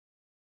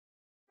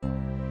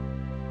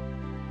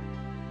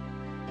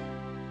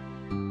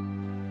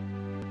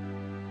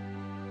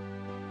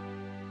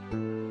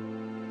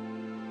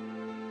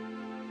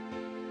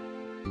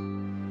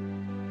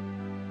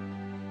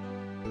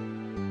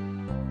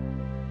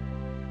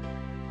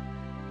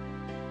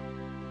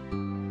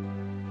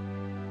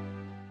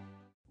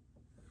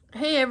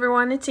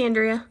everyone, it's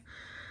Andrea.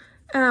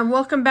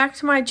 Welcome back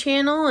to my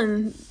channel,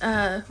 and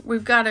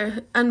we've got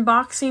an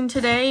unboxing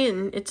today,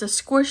 and it's a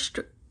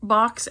squished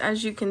box,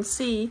 as you can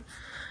see.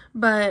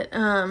 But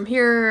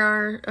here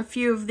are a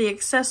few of the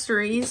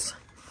accessories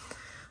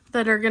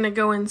that are going to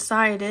go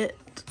inside it,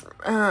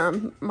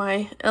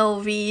 my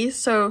LV.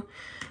 So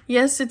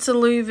yes, it's a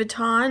Louis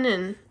Vuitton,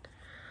 and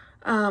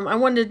I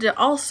wanted to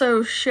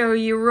also show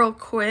you real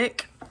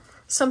quick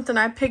something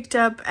I picked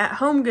up at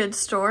Home Goods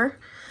store.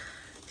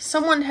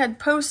 Someone had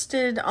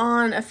posted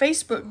on a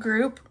Facebook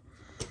group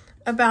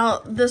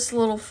about this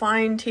little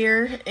find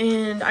here,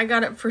 and I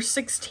got it for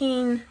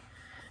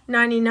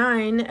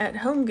 $16.99 at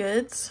Home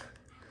Goods.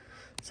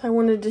 So I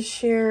wanted to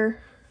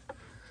share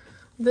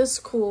this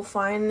cool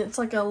find. It's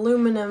like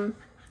aluminum,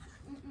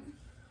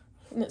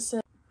 and it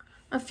says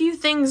a few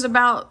things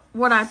about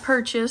what I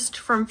purchased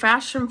from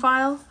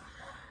Fashionphile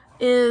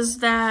is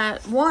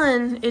that,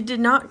 one, it did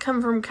not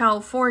come from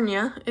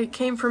California. It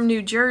came from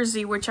New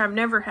Jersey, which I've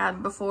never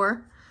had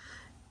before.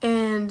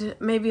 And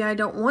maybe I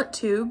don't want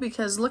to,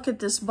 because look at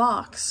this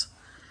box.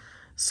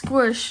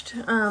 Squished.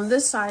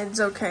 This side's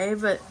okay,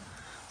 but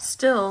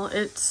still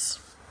it's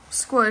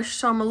squished,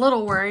 so I'm a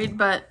little worried,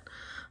 but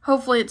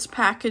hopefully it's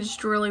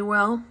packaged really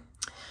well.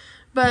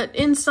 But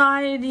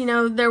inside,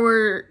 there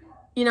were,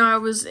 I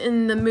was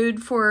in the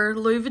mood for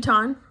Louis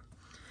Vuitton,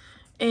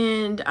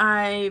 and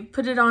I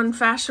put it on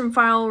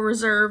Fashionphile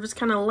Reserves,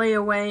 kind of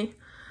layaway.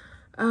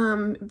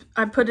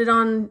 I put it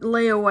on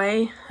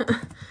layaway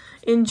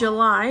in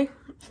July.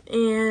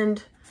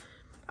 And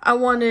I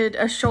wanted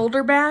a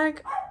shoulder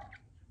bag,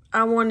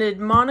 I wanted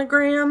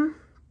monogram,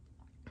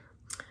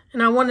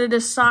 and I wanted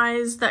a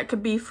size that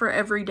could be for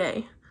every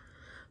day.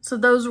 So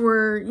those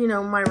were,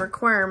 my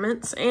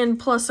requirements, and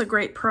plus a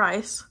great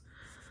price.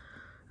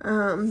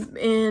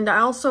 And I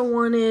also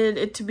wanted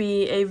it to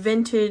be a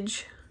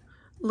vintage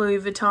Louis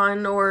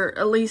Vuitton, or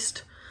at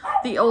least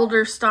the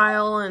older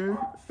style, and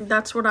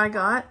that's what I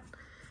got.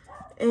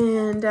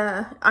 And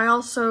I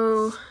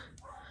also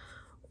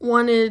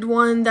wanted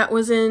one that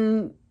was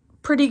in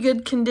pretty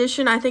good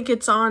condition. I think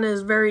it's on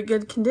as very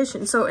good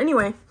condition. So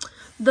anyway,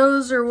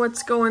 those are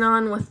what's going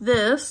on with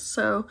this.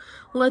 So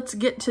let's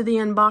get to the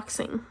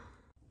unboxing.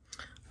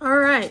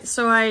 Alright,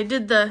 so I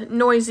did the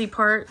noisy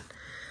part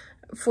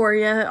for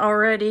you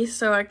already.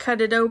 So I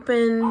cut it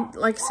open.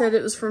 Like I said,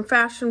 it was from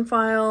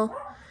Fashionphile.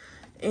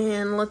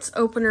 And let's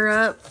open her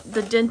up.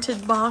 The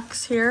dented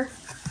box here.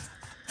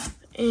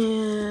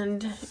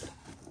 And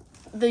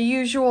the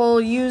usual,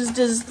 used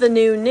is the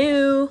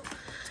new.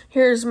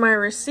 Here's my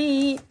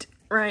receipt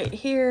right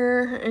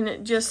here, and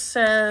it just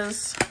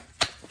says,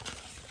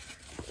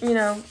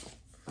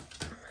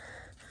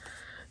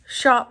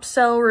 shop,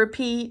 sell,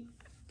 repeat,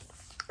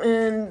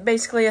 and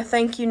basically a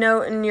thank you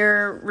note in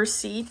your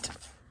receipt.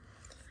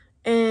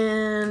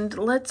 And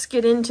let's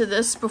get into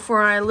this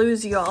before I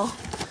lose y'all.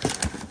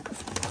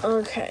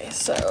 Okay,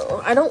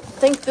 so I don't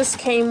think this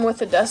came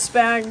with a dust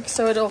bag,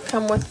 so it'll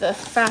come with the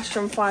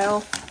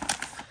Fashionphile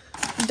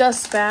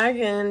dust bag.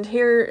 And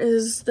here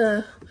is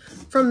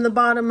from the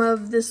bottom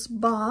of this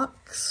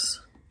box,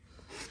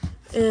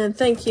 and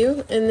thank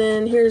you. And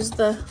then here's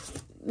the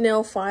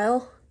nail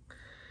file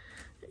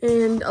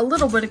and a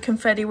little bit of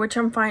confetti, which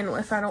I'm fine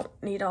with. I don't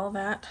need all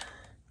that.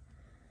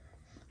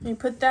 Let me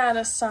put that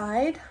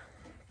aside.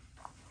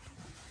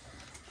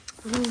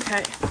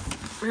 Okay,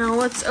 now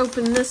let's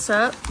open this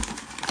up.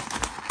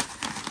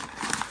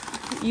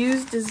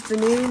 Used is the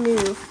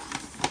new.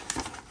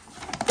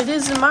 It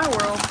is in my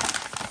world.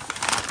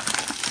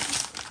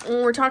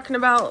 When we're talking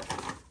about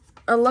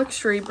a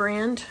luxury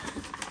brand.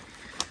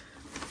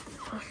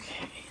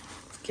 Okay,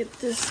 let's get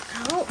this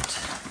out.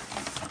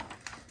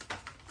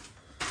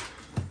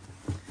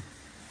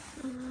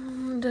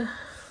 And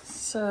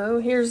so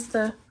here's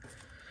the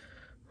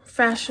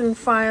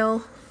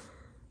Fashionphile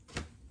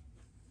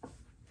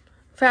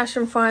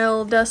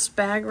dust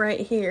bag right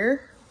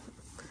here.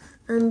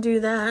 Undo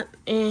that,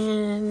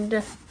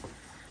 and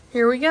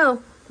here we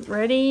go.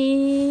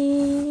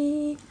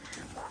 Ready?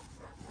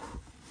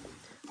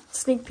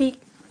 Sneak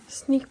peek,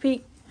 sneak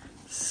peek,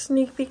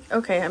 sneak peek.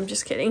 Okay, I'm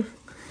just kidding.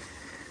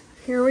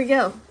 Here we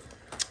go.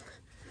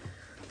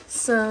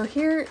 So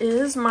here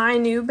is my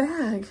new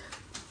bag.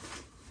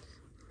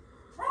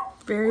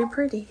 Very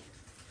pretty.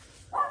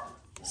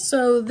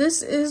 So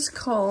this is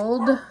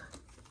called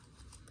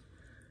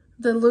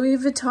the Louis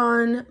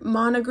Vuitton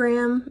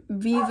Monogram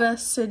Viva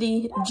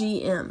City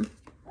GM.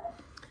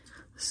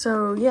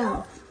 So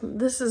yeah,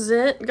 this is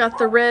it. Got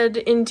the red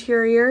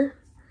interior.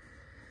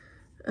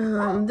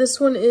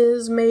 This one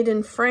is made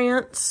in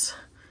France,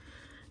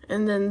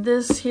 and then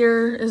this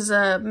here is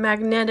a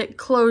magnetic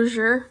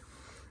closure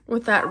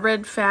with that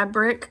red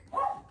fabric,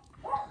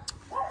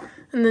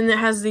 and then it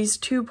has these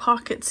two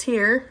pockets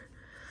here.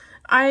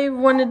 I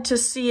wanted to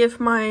see if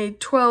my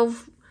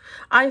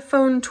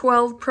iPhone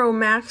 12 Pro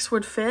Max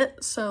would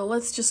fit, so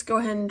let's just go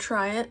ahead and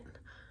try it.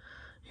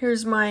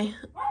 Here's my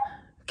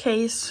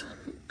case,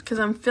 because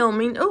I'm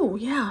filming. Oh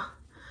yeah,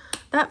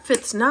 that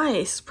fits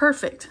nice,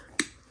 perfect.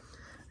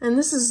 And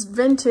this is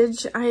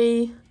vintage.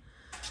 I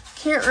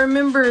can't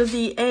remember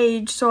the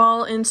age, so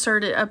I'll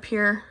insert it up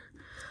here,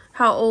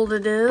 how old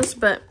it is,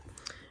 but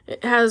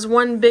it has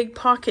one big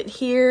pocket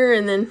here,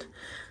 and then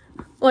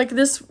like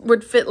this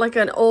would fit like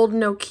an old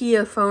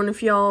Nokia phone.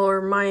 If y'all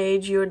are my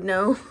age, you would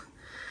know.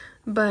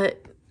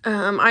 But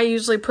I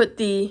usually put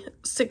the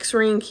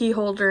 6-ring key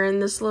holder in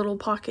this little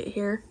pocket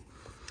here.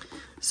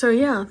 So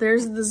yeah,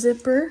 there's the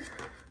zipper.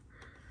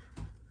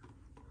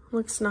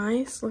 Looks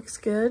nice, looks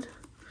good.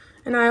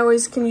 And I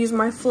always can use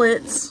my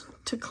flits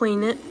to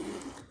clean it.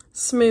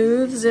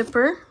 Smooth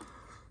zipper.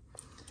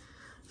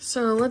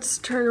 So let's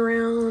turn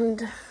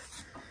around,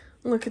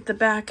 look at the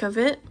back of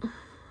it.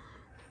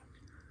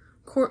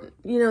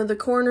 You know, the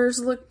corners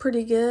look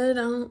pretty good.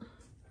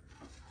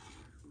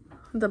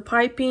 The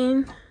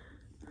piping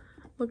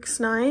looks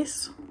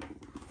nice.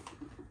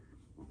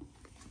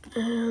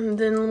 And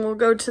then we'll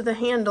go to the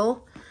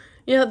handle.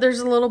 Yeah, there's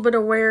a little bit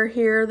of wear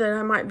here that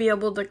I might be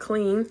able to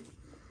clean.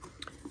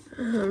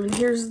 And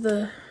here's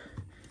the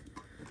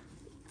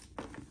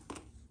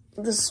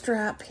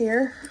strap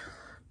here.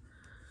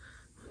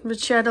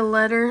 Vachetta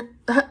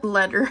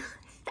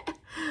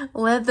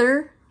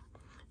leather.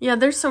 Yeah,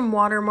 there's some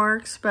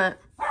watermarks, but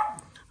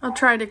I'll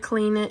try to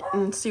clean it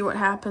and see what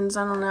happens.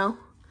 I don't know.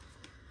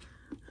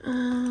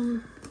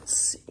 Let's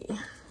see.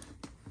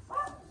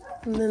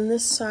 And then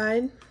this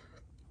side.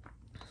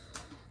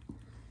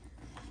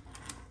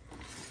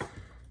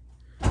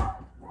 A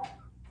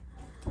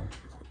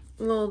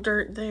little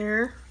dirt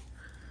there.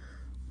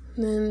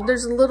 And then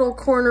there's a little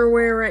corner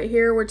wear right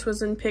here, which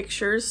was in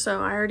pictures,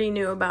 so I already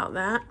knew about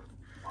that.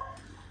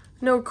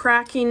 No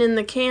cracking in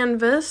the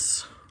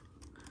canvas.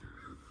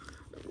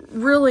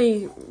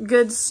 Really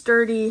good,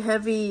 sturdy,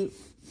 heavy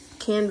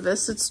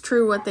canvas. It's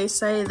true what they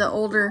say. The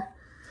older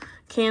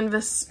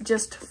canvas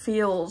just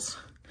feels,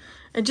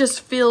 it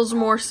just feels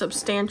more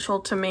substantial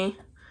to me.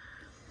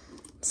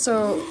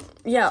 So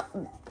yeah,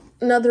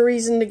 another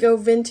reason to go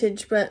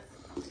vintage, but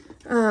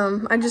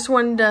I just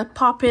wanted to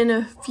pop in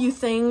a few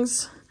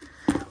things.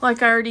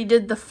 Like I already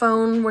did the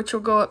phone, which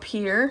will go up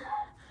here.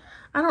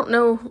 I don't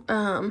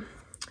know,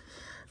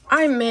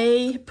 I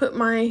may put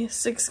my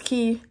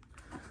 6-key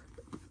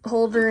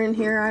holder in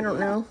here. I don't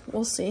know.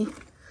 We'll see.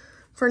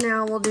 For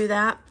now, we'll do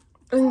that.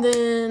 And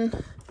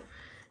then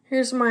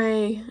here's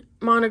my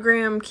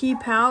monogram key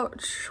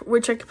pouch,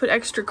 which I could put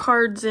extra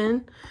cards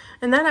in.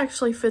 And that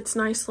actually fits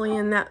nicely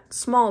in that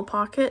small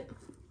pocket.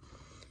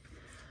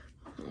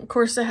 Of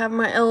course, I have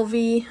my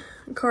LV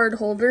card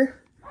holder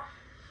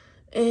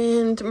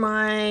and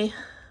my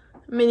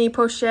mini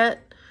pochette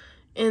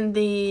in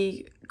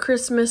the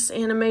Christmas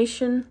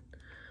animation.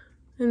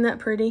 Isn't that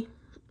pretty?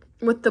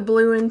 With the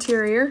blue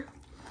interior.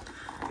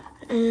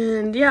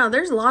 And yeah,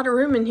 there's a lot of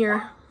room in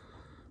here.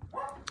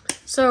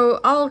 So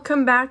I'll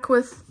come back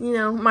with, you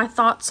know, my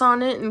thoughts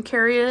on it and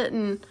carry it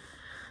and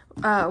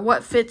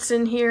what fits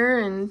in here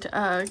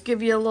and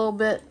give you a little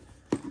bit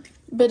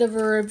of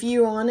a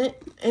review on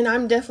it. And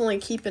I'm definitely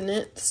keeping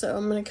it, so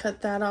I'm going to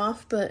cut that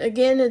off. But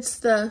again, it's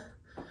the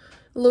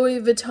Louis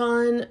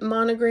Vuitton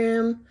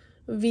monogram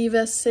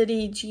Viva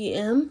City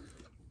GM.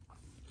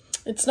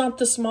 It's not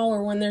the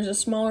smaller one. There's a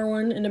smaller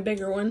one and a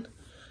bigger one.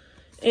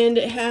 And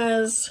it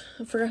has,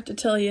 I forgot to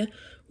tell you,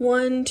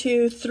 1,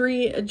 2,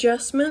 3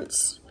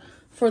 adjustments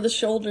for the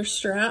shoulder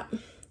strap.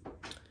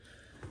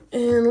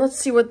 And let's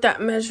see what that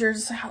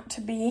measures out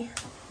to be.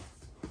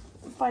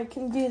 If I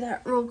can do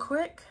that real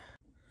quick.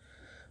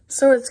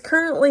 So it's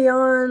currently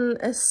on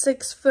a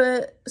 6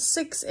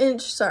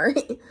 inch,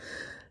 sorry,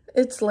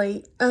 it's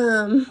late,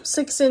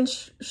 6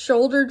 inch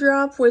shoulder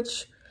drop,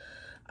 which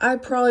I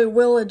probably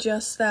will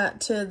adjust that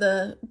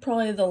to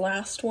probably the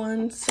last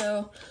one.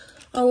 So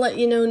I'll let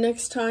you know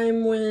next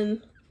time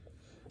when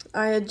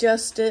I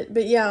adjust it.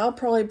 But yeah, I'll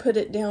probably put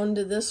it down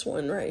to this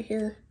one right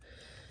here.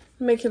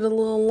 Make it a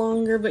little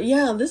longer. But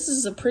yeah, this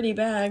is a pretty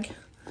bag.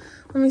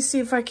 Let me see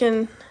if I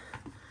can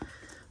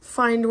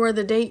find where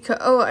the date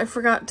oh, I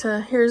forgot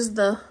to, here's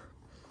the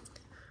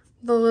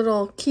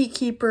little key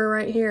keeper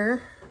right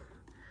here.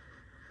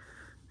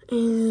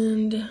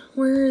 And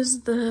where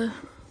is the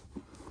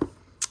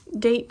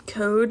date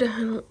code?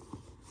 I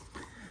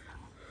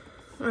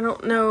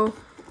don't know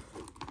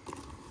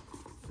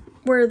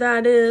where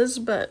that is,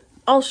 but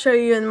I'll show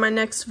you in my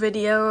next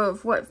video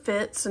of what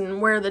fits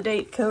and where the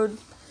date code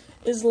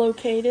is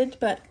located.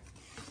 But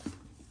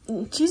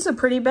she's a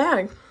pretty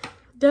bag.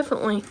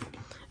 Definitely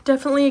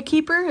a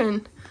keeper.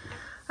 And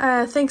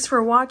thanks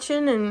for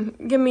watching,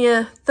 and give me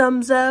a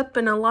thumbs up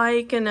and a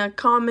like and a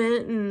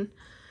comment. And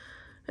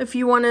if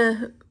you want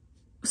to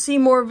see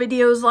more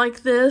videos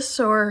like this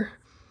or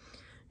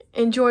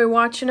enjoy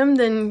watching them,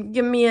 then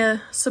give me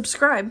a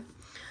subscribe.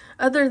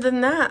 Other than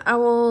that, I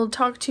will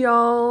talk to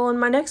y'all in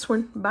my next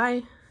one.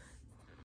 Bye.